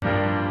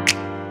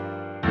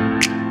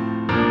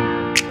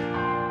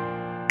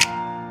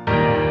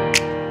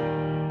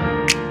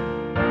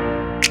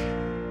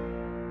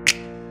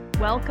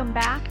Welcome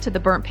back to the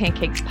Burnt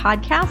Pancakes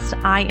podcast.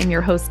 I am your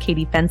host,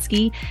 Katie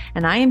Fensky,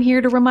 and I am here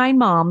to remind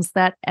moms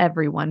that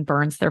everyone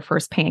burns their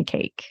first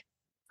pancake.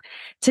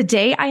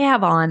 Today, I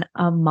have on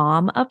a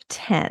mom of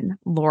 10,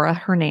 Laura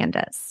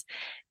Hernandez.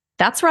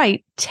 That's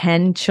right,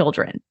 10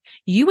 children.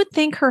 You would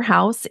think her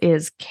house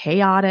is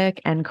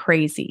chaotic and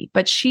crazy,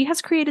 but she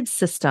has created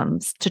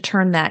systems to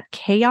turn that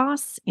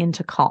chaos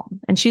into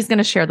calm. And she's going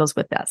to share those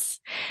with us.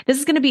 This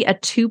is going to be a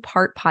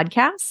 2-part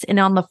podcast.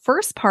 And on the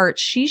first part,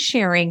 she's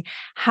sharing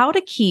how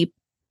to keep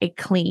a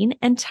clean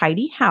and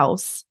tidy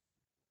house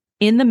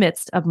in the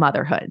midst of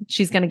motherhood.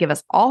 She's going to give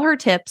us all her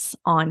tips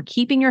on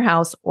keeping your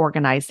house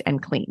organized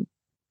and clean.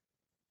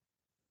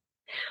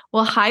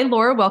 Well, hi,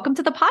 Laura. Welcome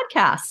to the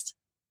podcast.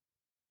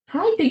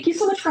 Hi, thank you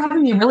so much for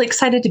having me. I'm really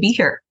excited to be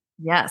here.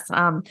 Yes.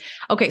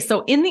 Okay.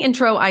 So in the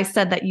intro, I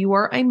said that you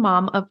are a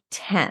mom of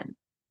 10,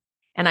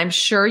 and I'm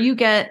sure you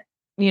get,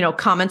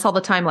 comments all the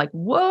time like,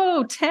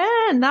 whoa,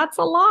 10, that's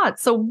a lot.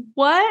 So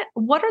what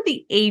are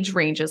the age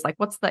ranges? Like,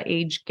 what's the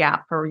age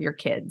gap for your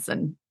kids?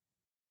 And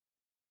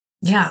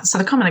yeah, so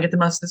the comment I get the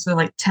most is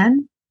like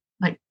 10.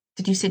 Like,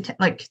 did you say 10?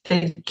 Like,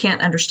 they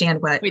can't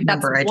understand what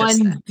number I just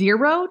said. 10? You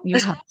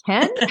have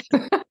 10?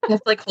 I have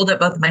to like hold up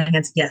both of my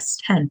hands. Yes,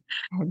 10.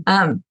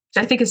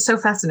 Which I think is so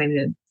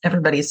fascinating.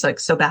 Everybody's like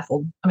so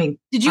baffled. I mean,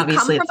 did you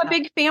come from a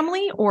big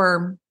family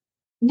or?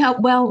 No,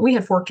 well, we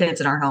had 4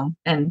 kids in our home,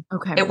 and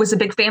it was a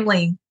big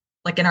family,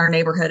 like in our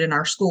neighborhood, in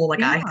our school. Like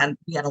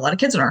we had a lot of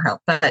kids in our home,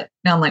 but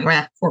now I'm like,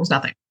 4 was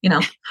nothing,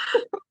 not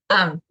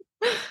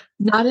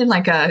in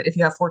like if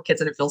you have 4 kids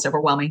and it feels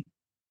overwhelming.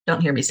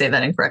 Don't hear me say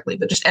that incorrectly,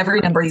 but just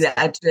every number you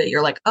add to it,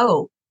 you're like,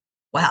 oh,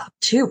 wow,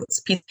 2 is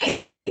a piece of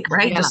cake,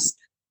 right? Yeah.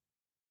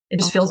 It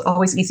just feels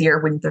always easier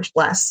when there's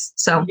less.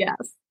 So yes.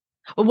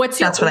 What's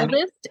your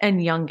oldest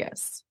and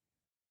youngest?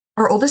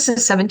 Our oldest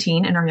is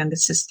 17 and our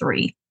youngest is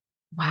 3.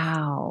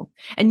 Wow.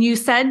 And you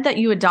said that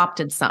you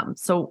adopted some.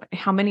 So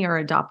how many are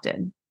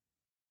adopted?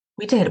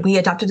 We did. We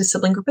adopted a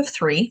sibling group of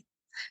 3,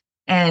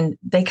 and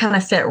they kind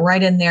of fit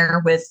right in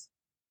there with,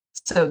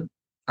 so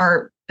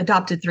our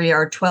adopted 3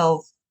 are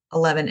 12,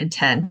 11, and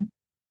 10.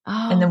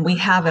 Oh. And then we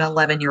have an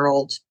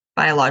 11-year-old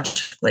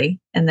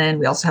biologically. And then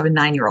we also have a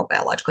 9-year-old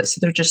biologically. So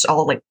they're just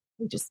all like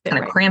just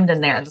kind of crammed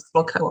in there. This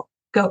little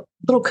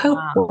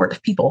cohort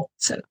of people.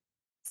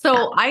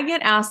 So I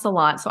get asked a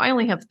lot. So I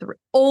only have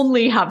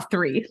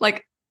 3.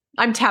 Like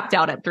I'm tapped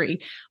out at 3,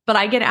 but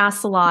I get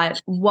asked a lot,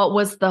 what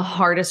was the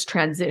hardest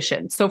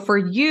transition? So for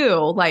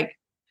you, like,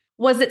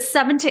 was it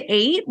 7 to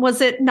 8? Was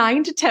it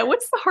 9 to 10?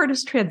 What's the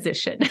hardest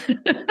transition?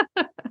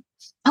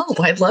 Oh,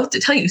 I'd love to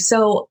tell you.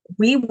 So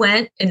we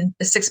went in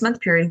a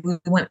 6-month period. We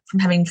went from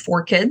having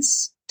 4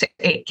 kids to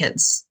 8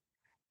 kids.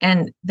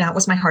 And that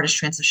was my hardest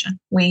transition.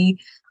 We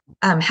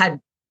had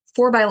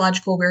 4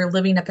 biological. We were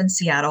living up in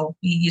Seattle.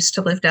 We used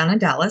to live down in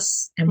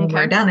Dallas. And when we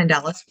were down in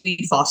Dallas,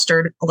 we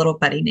fostered a little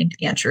buddy named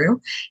Andrew.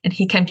 And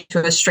he came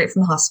to us straight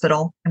from the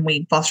hospital. And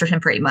we fostered him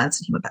for 8 months.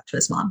 And he went back to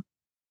his mom.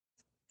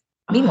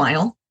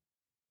 Meanwhile,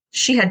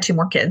 she had 2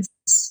 more kids.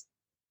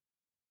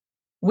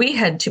 We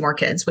had 2 more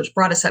kids, which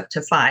brought us up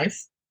to 5.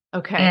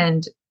 Okay.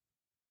 And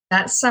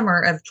that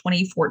summer of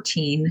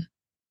 2014,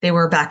 they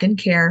were back in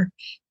care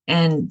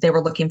and they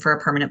were looking for a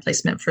permanent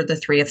placement for the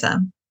 3 of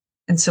them.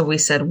 And so we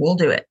said, we'll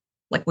do it.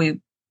 Like I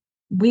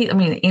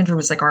mean, Andrew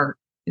was like our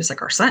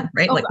son,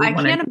 right? Oh, like I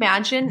can't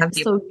imagine.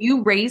 So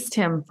you raised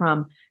him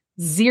from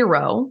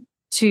 0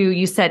 to,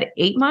 you said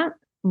 8 months.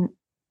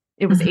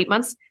 It was 8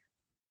 months.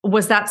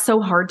 Was that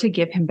so hard to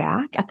give him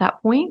back at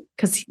that point?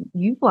 Because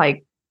you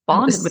like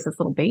bonded with this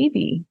little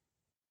baby.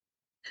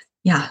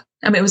 Yeah.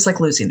 I mean, it was like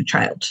losing a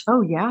child.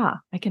 Oh yeah.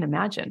 I can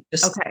imagine.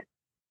 Okay.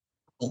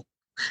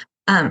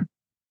 And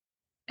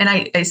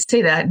I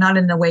say that not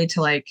in a way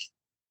to like,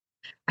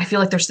 I feel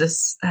like there's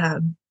this,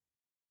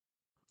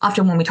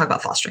 often when we talk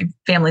about fostering,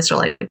 families are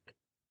like,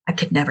 I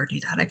could never do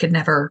that. I could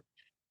never.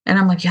 And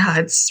I'm like, yeah,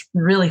 it's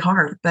really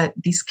hard, but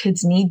these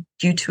kids need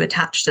you to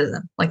attach to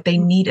them. Like they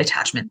need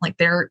attachment. Like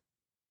they're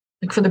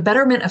like for the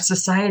betterment of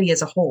society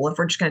as a whole. If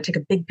we're just going to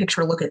take a big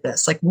picture look at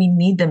this, like we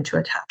need them to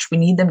attach. We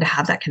need them to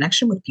have that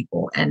connection with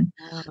people. And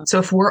so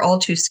if we're all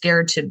too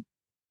scared to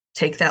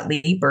take that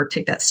leap or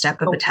take that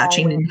step of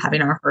attaching and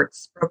having our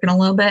hearts broken a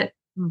little bit,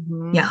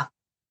 yeah.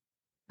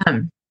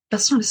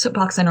 That's not a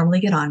soapbox I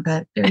normally get on,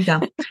 but there you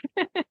go.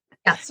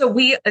 Yeah. So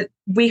we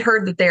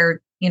heard that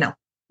they're,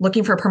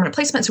 looking for a permanent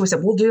placement. So we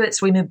said, we'll do it.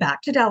 So we moved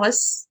back to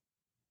Dallas,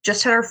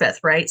 just had our 5th,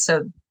 right?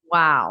 So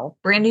wow.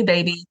 Brand new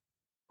baby,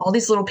 all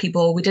these little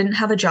people. We didn't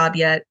have a job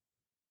yet.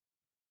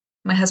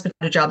 My husband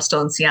had a job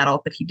still in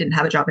Seattle, but he didn't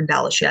have a job in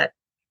Dallas yet.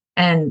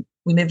 And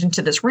we moved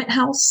into this rent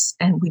house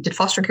and we did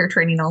foster care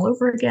training all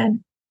over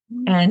again.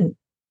 And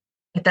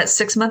at that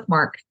 6-month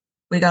mark,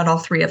 we got all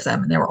 3 of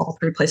them and they were all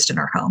 3 placed in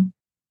our home.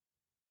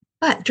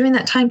 But during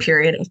that time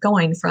period of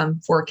going from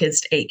 4 kids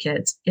to 8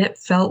 kids, it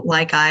felt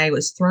like I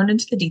was thrown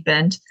into the deep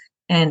end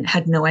and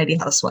had no idea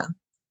how to swim.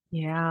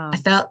 Yeah. I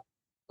felt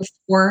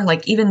before,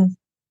 like even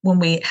when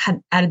we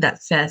had added that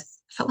 5th,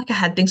 I felt like I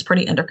had things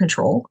pretty under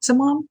control as a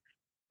mom.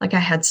 Like I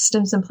had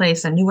systems in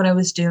place. I knew what I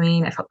was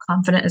doing. I felt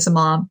confident as a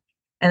mom.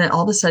 And then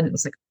all of a sudden it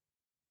was like,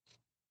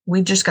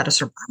 we've just got to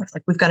survive.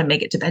 Like we've got to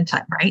make it to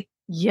bedtime. Right.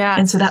 Yeah.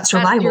 And so that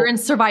survival, you're in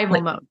survival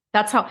like, mode.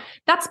 That's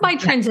my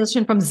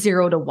transition from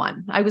 0 to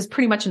 1. I was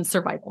pretty much in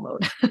survival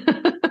mode.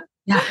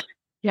 Yeah.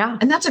 Yeah.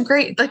 And that's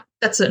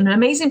that's an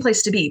amazing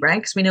place to be, right?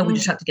 Because we know we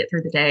just have to get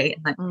through the day,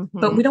 and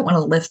but we don't want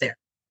to live there.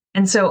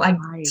 And so I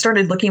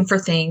started looking for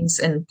things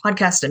and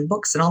podcasts and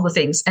books and all the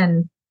things,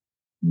 and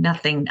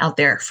nothing out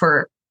there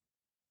for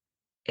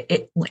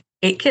it, like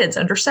 8 kids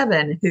under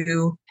 7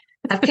 who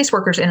have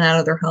caseworkers in and out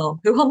of their home,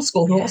 who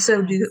homeschool, who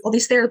also do all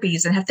these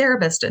therapies and have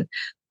therapists. And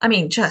I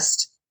mean,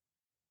 just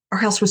our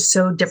house was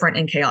so different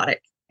and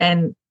chaotic.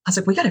 And I was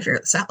like, we got to figure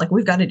this out. Like,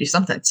 we've got to do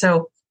something.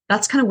 So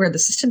that's kind of where the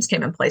systems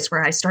came in place,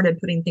 where I started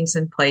putting things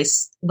in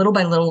place little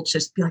by little,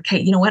 just be like, hey,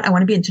 you know what? I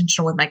want to be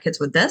intentional with my kids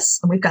with this,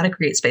 and we've got to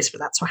create space for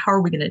that. So how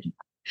are we going to do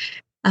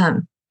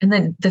that? And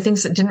then the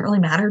things that didn't really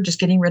matter, just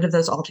getting rid of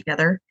those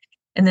altogether.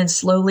 And then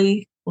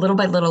slowly, little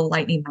by little,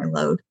 lightening my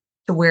load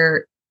to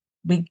where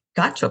we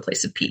got to a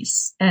place of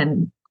peace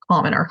and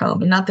calm in our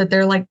home. And not that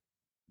they're like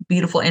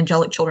beautiful,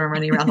 angelic children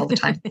running around all the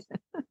time,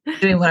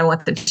 doing what I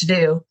want them to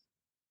do,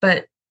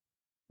 but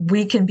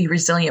we can be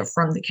resilient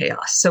from the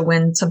chaos. So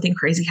when something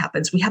crazy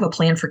happens, we have a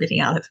plan for getting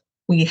out of it.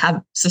 We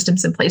have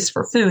systems in place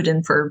for food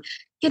and for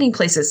getting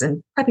places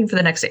and prepping for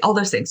the next day, all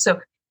those things. So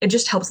it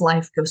just helps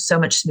life go so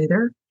much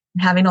smoother.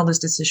 And having all those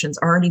decisions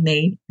already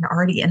made and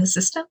already in a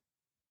system,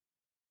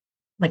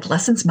 like,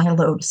 lessens my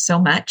load so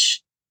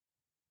much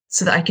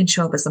so that I can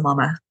show up as the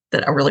mama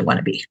that I really want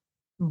to be.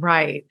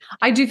 Right.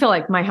 I do feel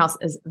like my house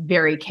is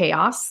very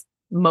chaos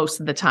most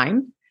of the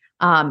time.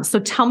 So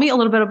tell me a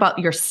little bit about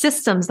your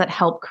systems that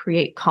help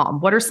create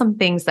calm. What are some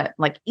things that,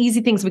 like, easy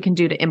things we can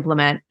do to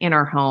implement in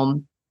our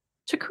home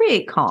to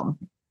create calm?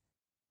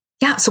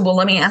 Yeah. So, well,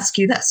 let me ask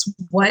you this.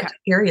 What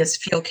areas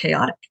feel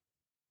chaotic?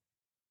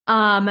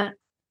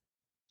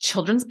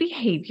 Children's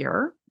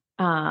behavior,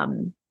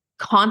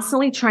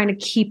 constantly trying to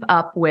keep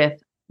up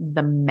with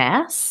the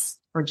mess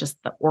or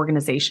just the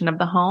organization of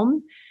the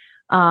home.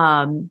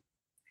 I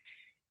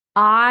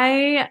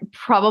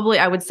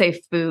would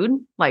say food,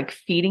 like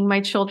feeding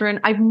my children.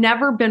 I've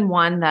never been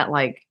one that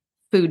like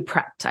food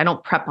prepped. I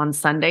don't prep on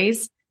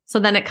Sundays. So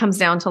then it comes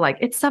down to like,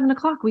 it's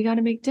 7:00. We got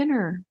to make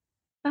dinner.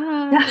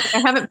 I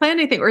haven't planned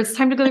anything, or it's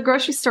time to go to the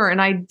grocery store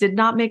and I did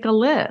not make a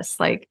list.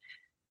 Like,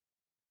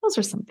 those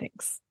are some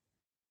things.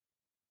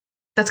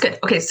 That's good.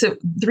 Okay. So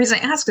the reason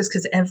I ask is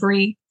because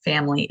every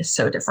family is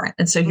so different.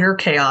 And so your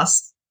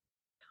chaos,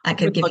 I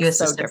could give you a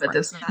system, but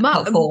this is not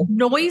helpful.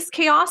 Noise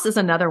chaos is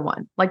another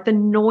one. Like the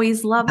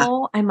noise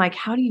level. I'm like,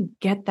 how do you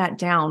get that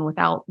down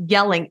without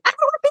yelling? I don't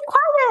want to be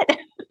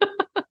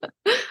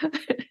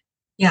quiet.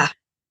 Yeah.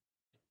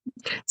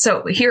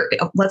 So here,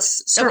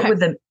 let's start with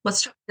the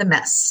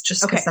mess,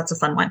 just because that's a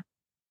fun one.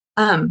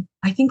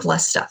 I think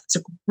less stuff. It's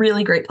a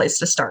really great place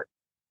to start.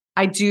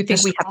 I do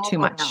think we have too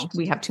much.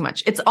 We have too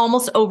much. It's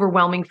almost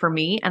overwhelming for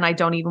me, and I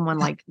don't even want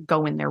to like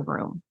go in their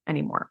room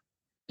anymore.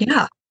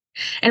 Yeah.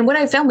 And what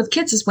I found with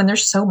kids is when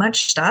there's so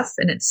much stuff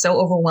and it's so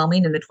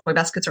overwhelming and the toy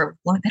baskets are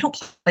overflowing, they don't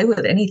play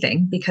with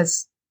anything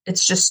because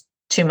it's just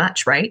too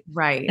much, right?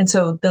 Right. And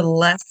so the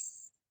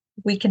less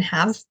we can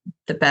have,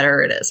 the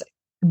better it is.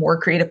 The more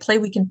creative play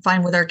we can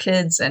find with our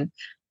kids, and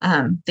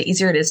the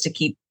easier it is to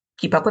keep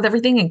up with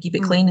everything and keep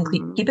it clean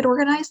and keep it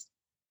organized.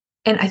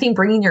 And I think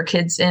bringing your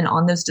kids in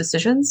on those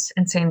decisions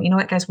and saying, you know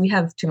what, guys, we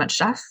have too much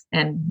stuff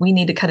and we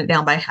need to cut it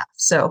down by half.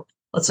 So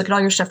let's look at all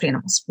your stuffed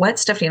animals. What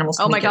stuffed animals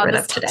can we get rid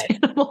of today?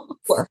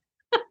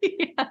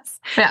 Yes.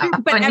 Yeah.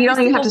 But you don't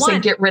even have to say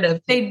get rid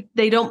of.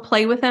 They don't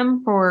play with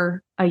them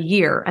for a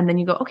year. And then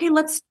you go, okay,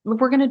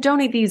 we're going to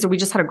donate these. Or we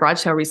just had a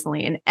garage sale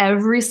recently and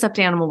every stuffed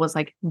animal was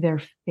like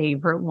their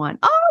favorite one.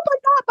 Oh my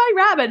God, my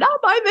rabbit. I'll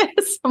buy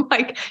this. I'm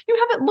like,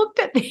 you haven't looked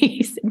at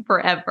these in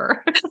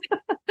forever.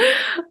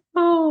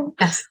 Oh,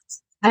 yes.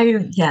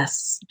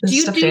 Yes. Do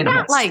you do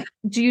animals.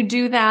 Do you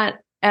do that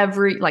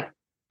every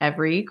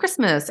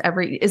Christmas,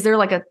 is there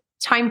like a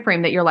time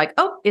frame that you're like,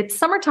 oh, it's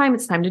summertime,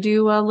 it's time to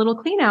do a little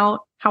clean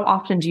out? How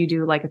often do you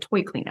do like a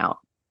toy clean out?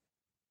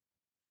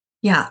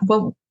 Yeah,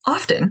 well,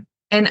 often.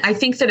 And I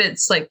think that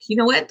it's like, you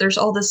know what, there's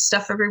all this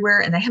stuff everywhere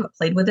and they haven't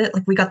played with it.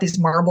 Like we got these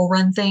marble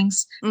run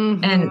things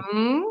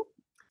and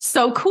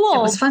so cool.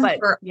 It was fun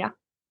for a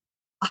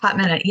hot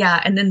minute.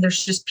 Yeah. And then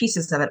there's just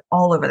pieces of it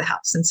all over the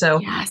house. And so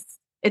yes,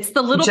 it's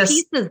the little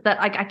pieces that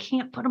like, I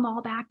can't put them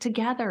all back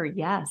together.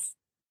 Yes.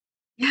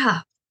 Yeah.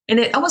 And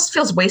it almost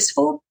feels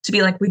wasteful to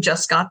be like, we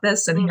just got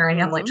this and here I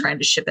am like trying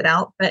to ship it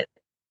out. But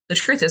the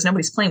truth is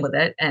nobody's playing with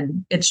it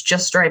and it's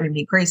just driving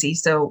me crazy.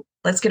 So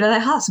let's get out of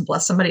that house and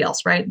bless somebody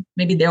else, right?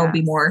 Maybe they'll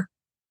be more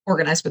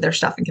organized with their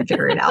stuff and can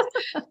figure it out.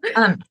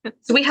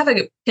 So we have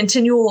a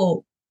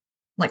continual,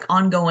 like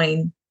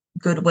ongoing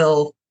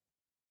goodwill,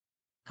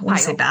 I want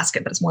to say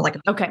basket, but it's more like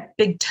a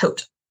big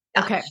tote.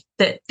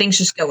 That things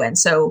just go in.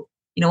 So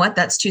you know what?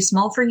 That's too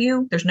small for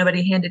you. There's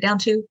nobody to hand it down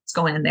to. It's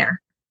going in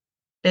there.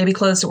 Baby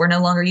clothes that we're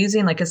no longer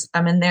using, like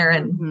I'm in there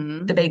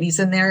and the baby's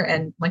in there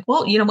and like,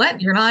 well, you know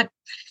what?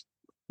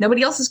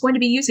 Nobody else is going to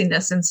be using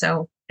this. And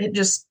so it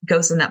just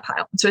goes in that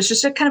pile. So it's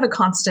just a kind of a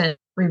constant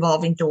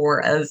revolving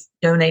door of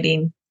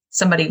donating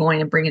somebody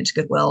going and bringing it to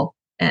Goodwill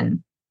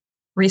and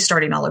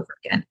restarting all over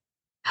again.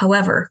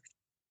 However,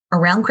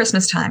 around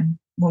Christmas time,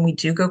 when we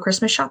do go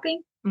Christmas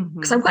shopping,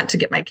 because I want to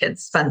get my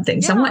kids fun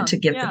things, I want to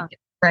give them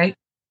gifts, right?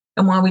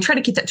 And while we try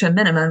to keep that to a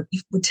minimum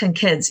with 10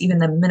 kids, even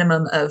the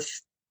minimum of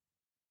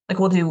like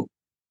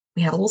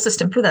we have a little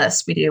system for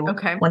this. We do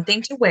one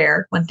thing to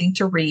wear, one thing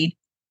to read,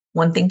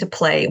 one thing to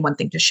play, and one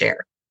thing to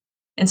share.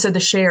 And so the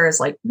share is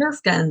like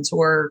Nerf guns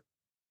or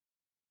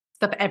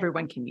stuff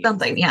everyone can use.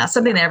 Something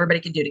that everybody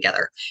can do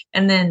together.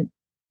 And then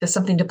there's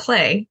something to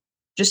play.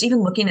 Just even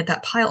looking at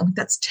that pile,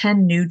 that's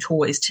 10 new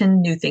toys,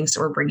 10 new things that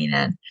we're bringing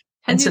in.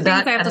 And so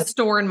that I have to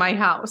store in my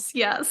house.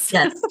 Yes.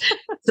 Yes.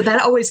 So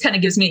that always kind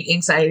of gives me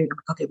anxiety.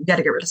 Okay, we got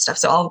to get rid of stuff.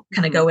 So I'll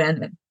kind of go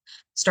in and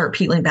start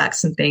peeling back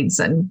some things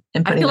and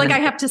I feel like I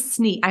have to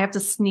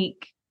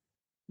sneak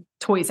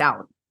toys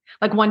out.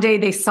 Like one day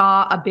they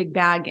saw a big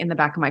bag in the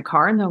back of my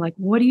car and they're like,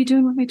 "What are you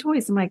doing with my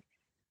toys?" I'm like,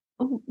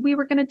 "Oh, we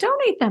were going to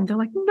donate them." They're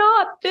like,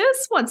 "Not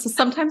this one." So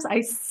sometimes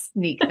I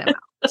sneak them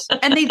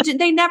out and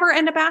they never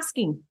end up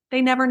asking.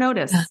 They never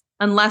notice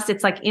unless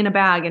it's like in a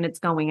bag and it's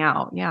going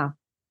out. Yeah.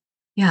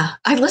 Yeah.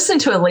 I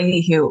listened to a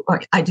lady who,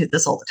 I do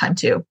this all the time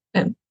too.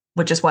 And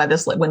which is why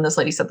when this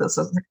lady said this,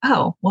 I was like,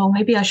 oh, well,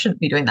 maybe I shouldn't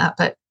be doing that,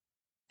 but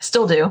I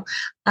still do.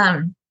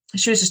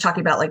 She was just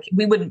talking about like,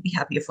 we wouldn't be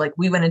happy if like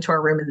we went into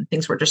our room and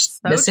things were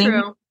just missing.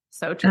 True.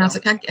 So true. And I was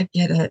like, I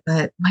get it,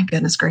 but my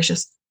goodness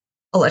gracious.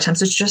 A lot of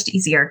times it's just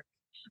easier.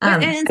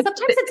 And sometimes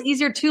it's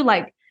easier too.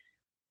 Like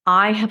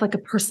I have like a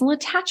personal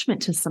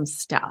attachment to some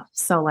stuff.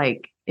 So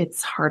like,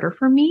 it's harder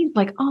for me.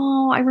 Like,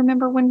 oh, I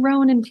remember when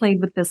Ronan played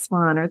with this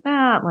one or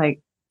that.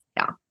 Like,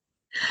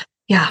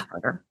 yeah.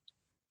 Harder.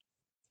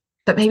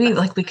 But maybe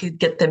like we could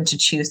get them to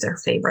choose their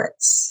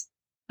favorites.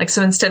 Like,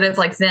 so instead of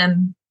like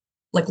them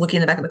like looking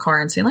in the back of the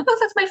car and saying like, oh,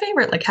 that's my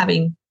favorite, like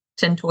having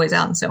 10 toys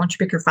out and say, why don't you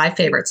pick your 5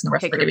 favorites and the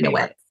rest are giving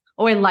away.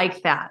 Oh, I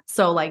like that.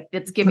 So like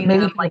it's giving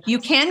them like, you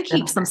can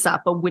keep some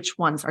stuff, but which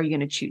ones are you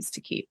going to choose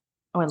to keep?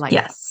 Oh, I like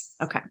that.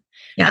 Okay.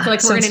 Yeah. I feel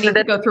like we're going to need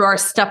to go through our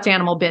stuffed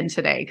animal bin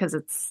today because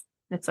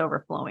it's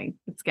overflowing.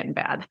 It's getting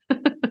bad.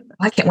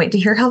 I can't wait to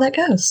hear how that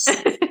goes.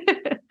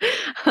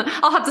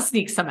 I'll have to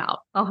sneak some out.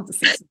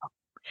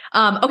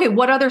 Okay.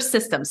 What other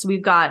systems? So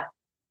we've got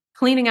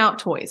cleaning out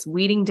toys,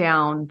 weeding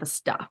down the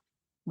stuff.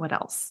 What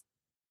else?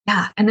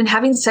 Yeah. And then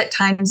having set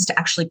times to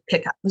actually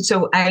pick up.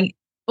 So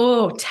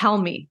tell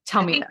me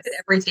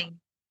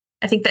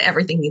I think that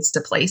everything needs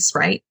to place,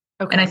 right?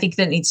 Okay. And I think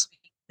that needs to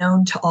be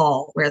known to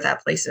all where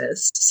that place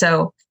is.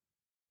 So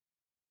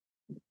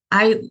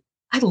I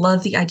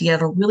love the idea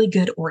of a really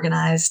good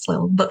organized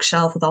little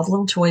bookshelf with all the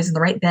little toys in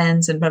the right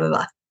bins and blah, blah,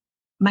 blah.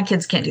 My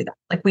kids can't do that.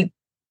 Like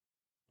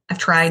I've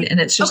tried and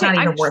it's just not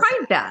even worth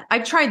it.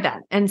 I've tried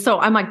that. And so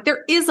I'm like,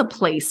 there is a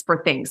place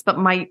for things, but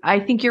I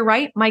think you're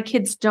right. My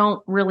kids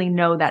don't really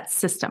know that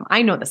system.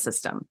 I know the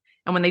system.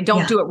 And when they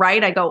don't do it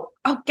right, I go,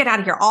 oh, get out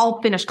of here.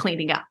 I'll finish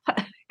cleaning up.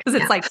 Because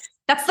it's like,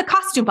 that's the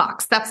costume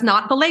box. That's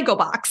not the Lego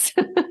box.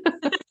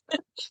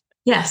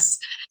 Yes.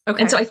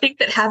 Okay. And so I think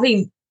that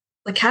having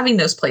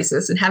those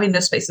places and having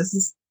those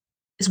spaces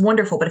is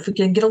wonderful. But if we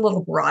can get a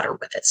little broader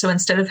with it. So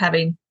instead of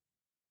having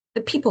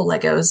the people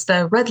Legos,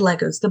 the red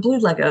Legos, the blue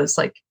Legos,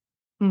 like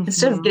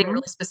instead of getting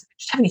really specific,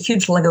 just having a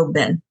huge Lego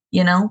bin,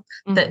 that's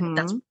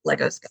where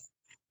Legos go.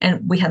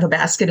 And we have a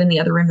basket in the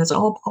other room that's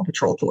all Paw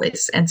Patrol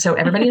toys. And so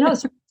everybody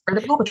knows where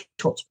the Paw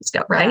Patrol toys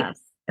go, right? Yes.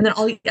 And then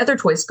all the other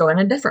toys go in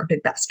a different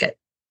big basket.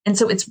 And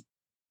so it's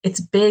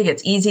big,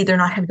 it's easy. They're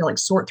not having to like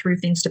sort through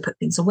things to put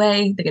things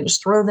away. They can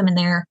just throw them in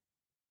there.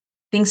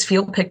 Things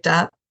feel picked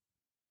up.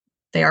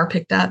 They are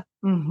picked up.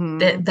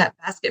 That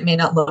basket may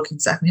not look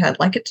exactly how I'd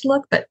like it to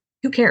look, but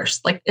who cares?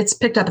 Like it's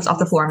picked up, it's off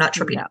the floor. I'm not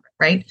tripping over it,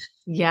 right?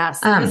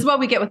 Yes. This is what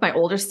we get with my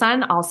older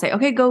son. I'll say,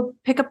 okay, go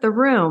pick up the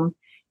room.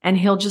 And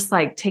he'll just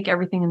like take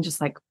everything and just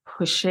like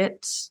push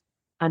it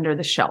under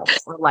the shelf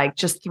or like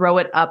just throw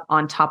it up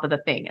on top of the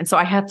thing. And so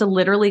I have to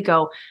literally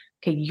go,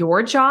 okay,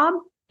 your job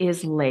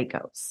is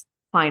Legos.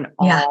 Find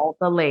all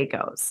the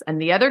Legos.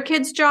 And the other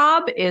kid's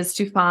job is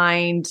to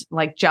find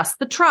like just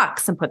the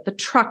trucks and put the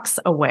trucks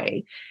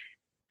away.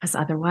 Because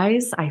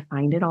otherwise I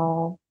find it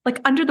all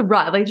like under the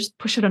rug. I just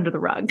push it under the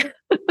rug.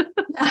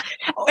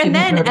 And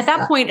then at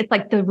that point, it's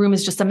like the room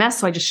is just a mess.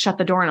 So I just shut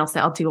the door and I'll say,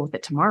 I'll deal with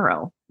it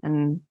tomorrow.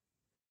 And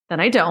then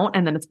I don't.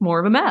 And then it's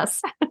more of a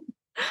mess.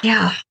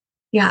 Yeah.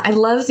 Yeah. I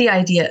love the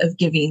idea of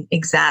giving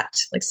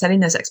like setting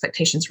those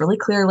expectations really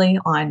clearly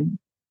on,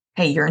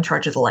 hey, you're in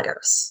charge of the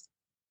Legos.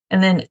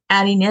 And then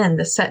adding in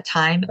the set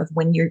time of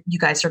when you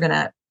guys are going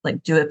to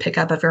like do a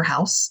pickup of your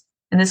house.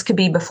 And this could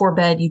be before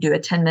bed, you do a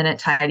 10-minute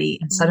tidy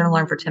and set an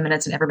alarm for 10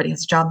 minutes and everybody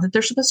has a job that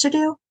they're supposed to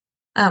do.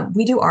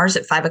 We do ours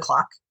at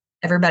 5:00.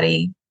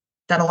 Everybody,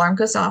 that alarm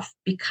goes off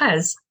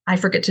because I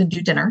forget to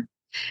do dinner.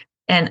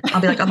 And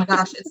I'll be like, oh my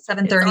gosh, it's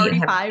 7:30 and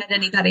haven't met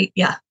anybody.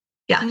 Yeah.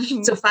 Yeah.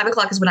 Mm-hmm. So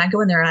 5:00 is when I go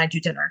in there and I do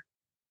dinner.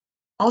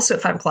 Also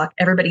at 5:00,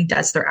 everybody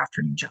does their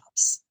afternoon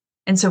jobs.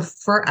 And so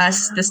for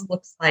us, this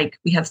looks like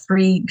we have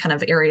 3 kind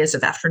of areas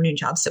of afternoon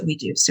jobs that we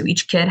do. So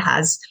each kid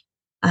has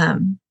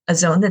a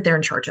zone that they're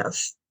in charge of.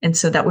 And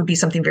so that would be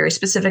something very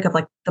specific of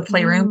like the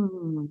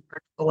playroom.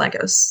 the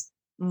Legos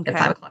Okay. at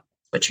 5 o'clock.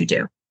 That's what you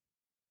do.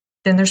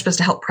 Then they're supposed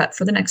to help prep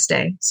for the next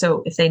day.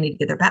 So if they need to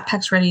get their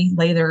backpacks ready,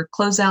 lay their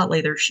clothes out,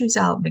 lay their shoes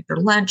out, make their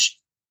lunch,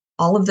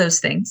 all of those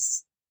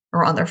things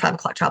are on their 5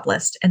 o'clock job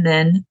list. And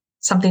then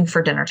something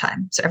for dinner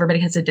time. So everybody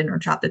has a dinner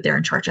job that they're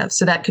in charge of.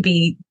 So that could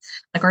be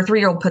like our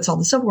 3-year-old puts all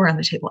the silverware on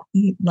the table.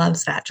 He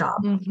loves that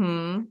job.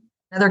 Mm-hmm.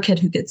 Another kid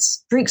who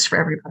gets drinks for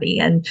everybody.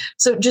 And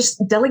so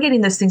just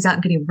delegating those things out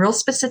and getting real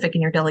specific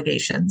in your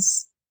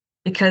delegations.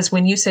 Because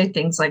when you say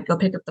things like go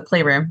pick up the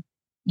playroom,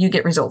 you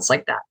get results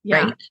like that.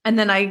 Yeah. Right. And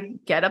then I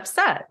get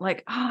upset.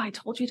 Like, oh, I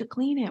told you to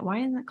clean it. Why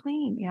isn't it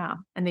clean? Yeah.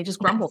 And they just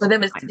grumble. For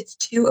them, it's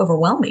too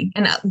overwhelming.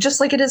 And just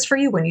like it is for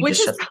you when you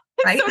just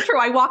right? So true.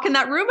 I walk in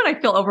that room and I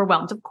feel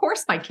overwhelmed. Of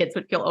course, my kids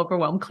would feel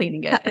overwhelmed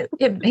cleaning it.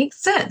 Yeah, it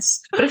makes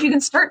sense. But if you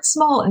can start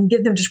small and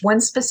give them just one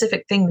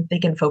specific thing that they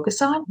can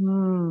focus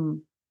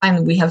on, I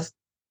mean, we have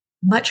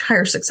much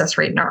higher success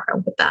rate in our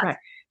home with that. Right.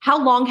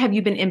 How long have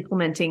you been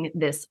implementing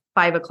this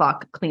 5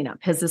 o'clock cleanup?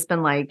 Has this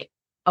been like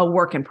a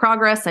work in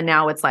progress and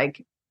now it's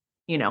like,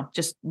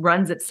 just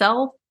runs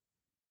itself?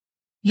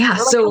 Yeah. Like,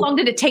 so how long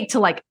did it take to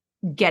like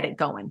get it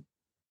going?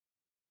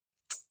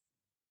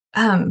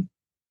 I'm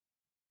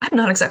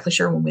not exactly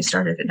sure when we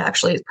started it.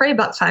 Actually, it's probably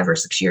about 5 or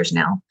 6 years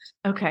now.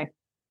 Okay.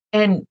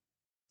 And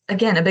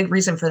again, a big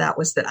reason for that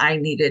was that I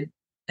needed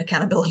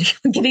accountability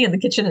getting in the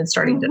kitchen and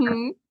starting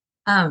dinner.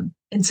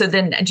 And so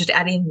then just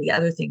adding the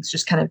other things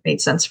just kind of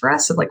made sense for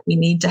us. So like, we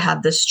need to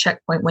have this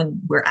checkpoint when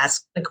we're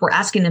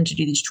asking them to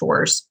do these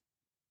chores,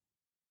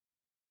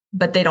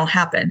 but they don't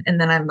happen.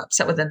 And then I'm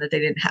upset with them that they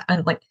didn't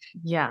happen. Like,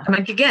 yeah. I'm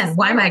like, again,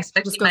 why am I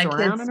expecting my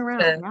kids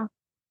to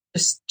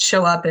just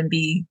show up and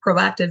be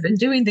proactive in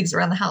doing things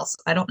around the house?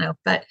 I don't know,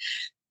 but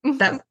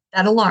that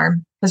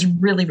alarm has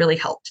really, really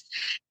helped.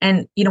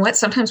 And you know what?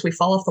 Sometimes we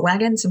fall off the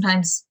wagon.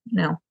 Sometimes,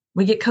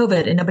 we get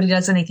COVID and nobody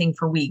does anything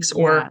for weeks,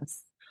 or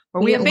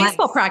we have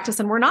baseball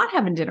practice and we're not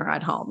having dinner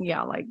at home.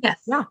 Yeah. Like,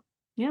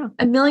 yeah.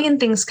 A million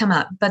things come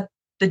up, but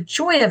the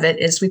joy of it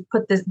is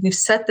we've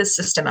set this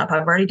system up.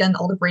 I've already done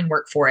all the brain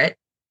work for it.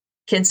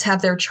 Kids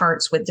have their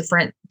charts with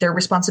their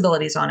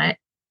responsibilities on it.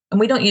 And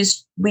we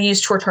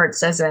use chore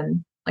charts as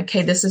in like,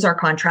 hey, this is our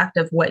contract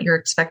of what you're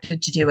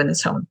expected to do in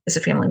this home as a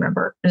family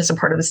member and as a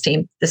part of this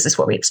team. This is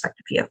what we expect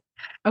of you.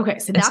 Okay.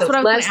 So that's what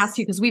I was going to ask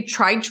you, because we've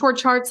tried chore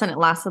charts and it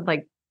lasted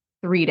like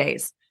 3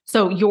 days.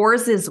 So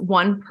yours is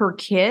one per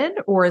kid,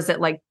 or is it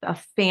like a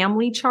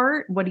family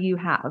chart? What do you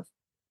have?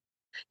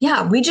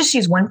 Yeah, we just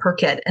use one per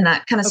kid. And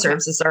that kind of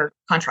serves as our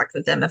contract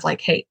with them of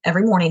like, hey,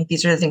 every morning,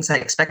 these are the things I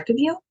expect of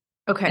you.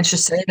 Okay. It's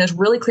just saying there's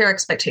really clear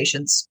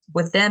expectations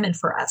with them and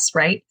for us,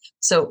 right?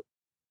 So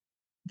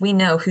we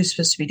know who's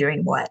supposed to be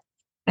doing what.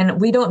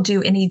 And we don't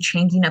do any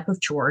changing up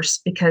of chores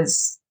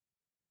because,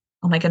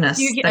 oh my goodness.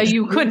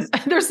 You couldn't,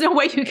 there's no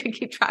way you could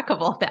keep track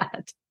of all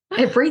that.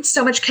 It breeds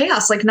so much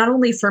chaos, like not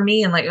only for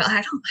me and like,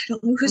 I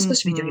don't know who's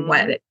supposed to be doing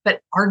what, but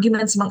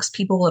arguments amongst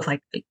people of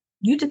like,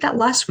 you did that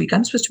last week.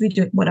 I'm supposed to be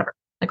doing whatever.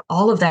 Like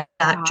all of that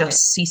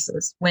just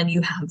ceases when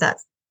you have that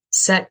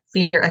set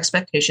clear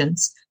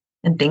expectations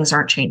and things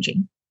aren't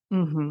changing.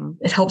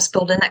 It helps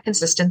build in that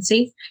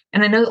consistency.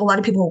 And I know a lot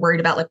of people are worried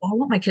about like, well, I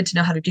want my kid to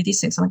know how to do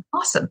these things. I'm like,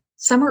 awesome.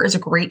 Summer is a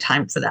great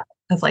time for that.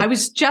 Of like, I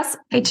was just,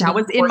 that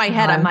was in my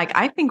head. I'm like,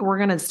 I think we're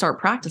going to start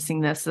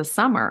practicing this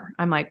summer.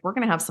 I'm like, we're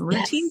going to have some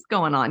routines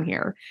going on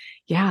here.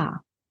 Yeah.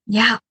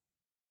 Yeah.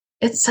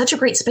 It's such a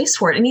great space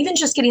for it. And even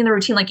just getting the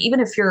routine, like even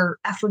if your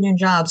afternoon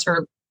jobs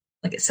are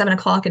like at 7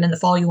 o'clock and in the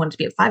fall, you want it to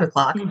be at 5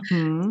 o'clock,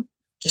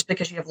 just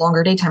because you have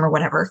longer daytime or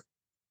whatever.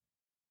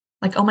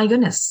 Like, oh my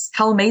goodness,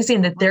 how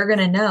amazing that they're going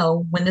to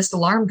know when this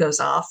alarm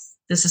goes off,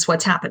 this is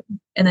what's happening.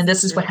 And then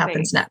this is what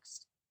happens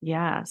next.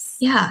 Yes.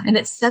 Yeah. And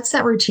it sets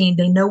that routine.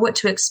 They know what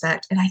to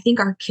expect. And I think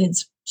our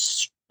kids,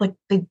 like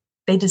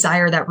they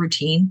desire that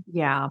routine.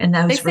 Yeah. And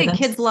they say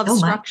kids love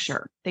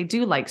structure. They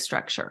do like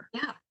structure.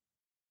 Yeah.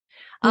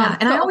 Yeah.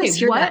 And I always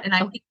hear that.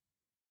 And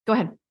go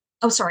ahead.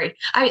 Oh, sorry.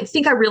 I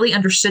think I really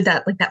understood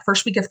that, like that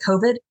first week of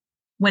COVID,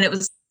 when it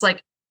was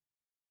like,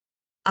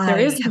 I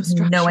have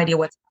no idea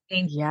what's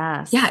happening.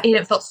 Yes. Yeah. And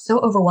it felt so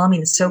overwhelming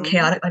and so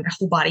chaotic. Like my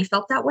whole body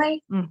felt that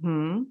way.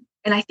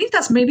 And I think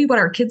that's maybe what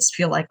our kids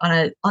feel like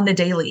on the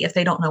daily, if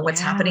they don't know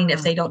what's happening,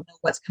 if they don't know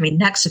what's coming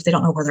next, if they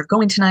don't know where they're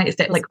going tonight, if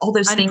they like all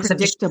those things.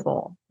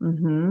 Unpredictable.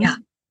 Yeah.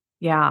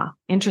 Yeah.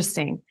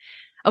 Interesting.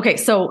 Okay.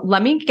 So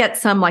let me get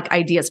some like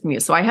ideas from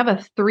you. So I have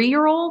a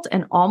 3-year-old,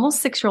 an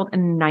almost 6-year-old,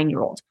 and a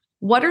 9-year-old.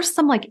 What are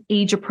some like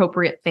age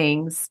appropriate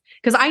things?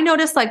 Because I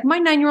noticed like my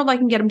 9-year-old, I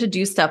can get him to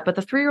do stuff, but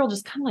the 3-year-old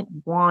just kind of like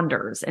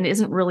wanders and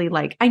isn't really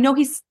like, I know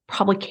he's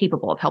probably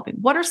capable of helping.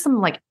 What are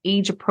some like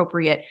age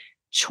appropriate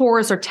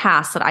chores or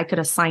tasks that I could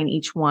assign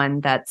each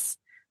one that's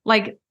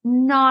like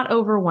not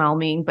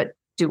overwhelming, but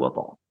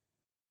doable?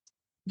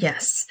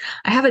 Yes.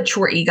 I have a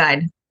chore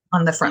e-guide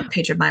on the front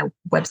page of my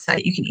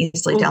website. You can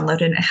easily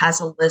download it. And it has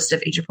a list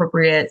of age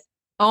appropriate.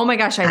 Oh my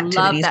gosh. I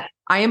love that.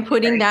 I am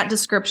putting that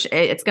description.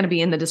 It's going to be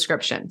in the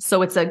description.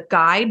 So it's a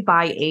guide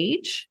by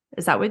age.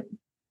 Is that what?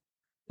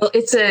 Well,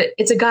 it's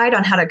a guide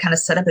on how to kind of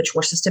set up a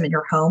chore system in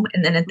your home.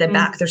 And then at the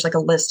back, there's like a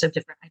list of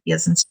different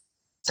ideas and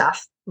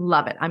stuff.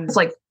 Love it. It's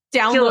like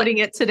downloading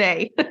it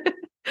today.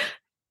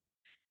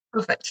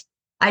 Perfect.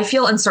 I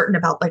feel uncertain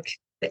about like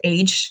the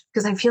age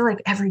because I feel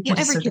like every kid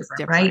is so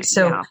different, right?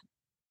 So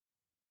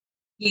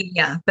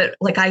yeah, but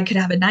like I could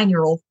have a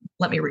 9-year-old.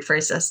 Let me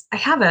rephrase this. I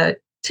have a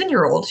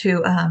 10-year-old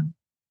who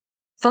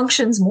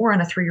functions more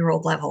on a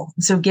 3-year-old level.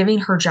 So giving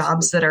her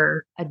jobs that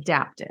are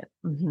adapted,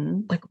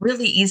 like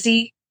really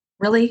easy,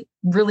 really,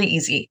 really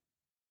easy.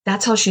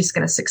 That's how she's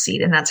going to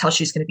succeed. And that's how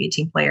she's going to be a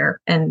team player.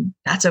 And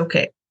that's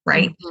okay.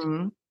 Right.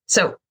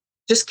 So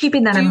just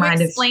keeping that in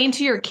mind. Explain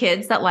to your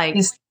kids that like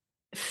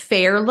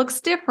fair looks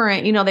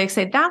different. You know, they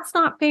say that's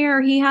not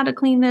fair. He had to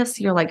clean this.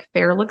 You're like,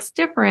 fair looks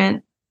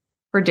different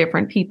for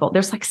different people.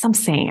 There's like some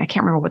saying, I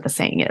can't remember what the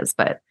saying is,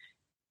 but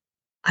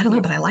I don't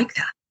know, but I like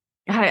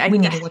that. We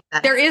need to look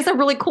that. There is a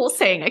really cool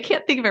saying. I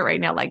can't think of it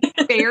right now. Like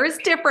fair is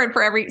different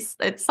for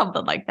it's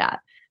something like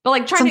that. But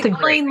like trying to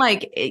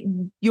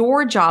explain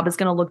your job is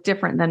going to look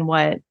different than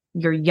what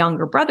your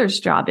younger brother's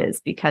job is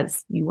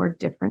because you are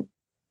different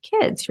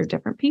kids. You're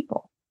different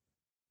people.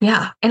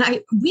 Yeah. And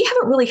we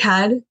haven't really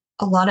had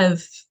a lot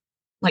of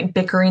like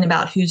bickering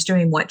about who's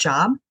doing what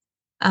job.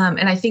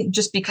 And I think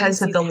just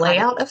because of the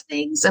layout of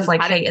things of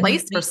like, hey,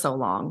 place for so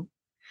long.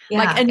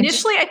 Yeah, like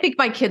initially, I think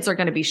my kids are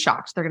going to be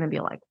shocked. They're going to be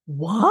like,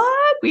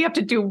 what? We have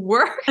to do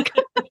work?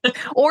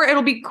 Or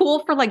it'll be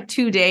cool for like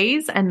 2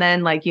 days. And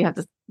then like you have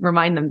to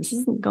remind them, this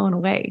isn't going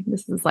away.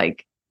 This is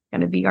like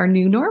going to be our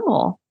new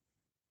normal.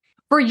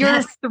 For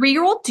your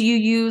 3-year-old, do you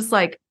use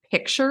like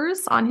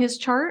pictures on his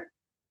chart?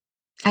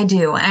 I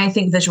do. And I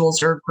think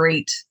visuals are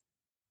great.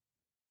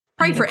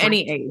 Probably for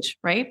any age,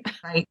 right?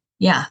 Right.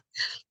 Yeah.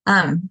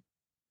 And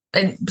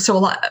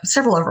so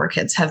several of our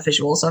kids have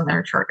visuals on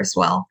their chart as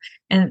well.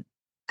 And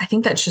I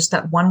think that's just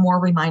that one more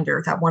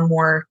reminder, that one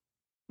more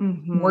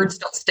words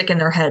don't stick in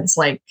their heads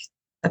like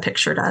a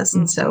picture does.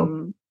 And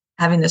so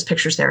having those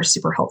pictures there is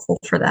super helpful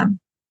for them.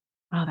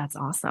 Oh, that's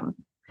awesome.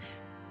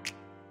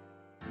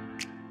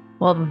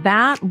 Well,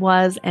 that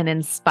was an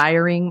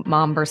inspiring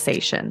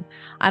momversation.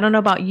 I don't know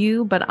about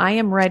you, but I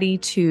am ready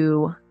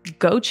to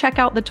go check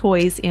out the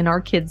toys in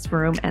our kids'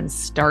 room and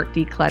start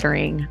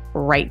decluttering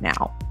right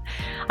now.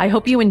 I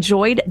hope you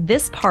enjoyed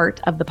this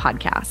part of the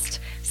podcast.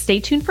 Stay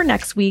tuned for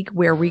next week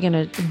where we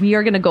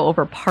are gonna go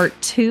over part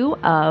 2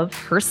 of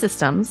Her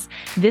Systems.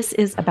 This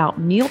is about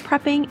meal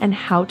prepping and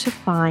how to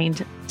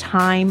find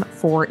time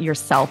for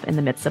yourself in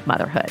the midst of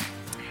motherhood.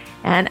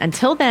 And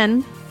until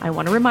then, I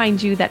want to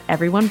remind you that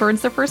everyone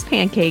burns their first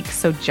pancake,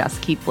 so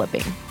just keep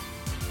flipping.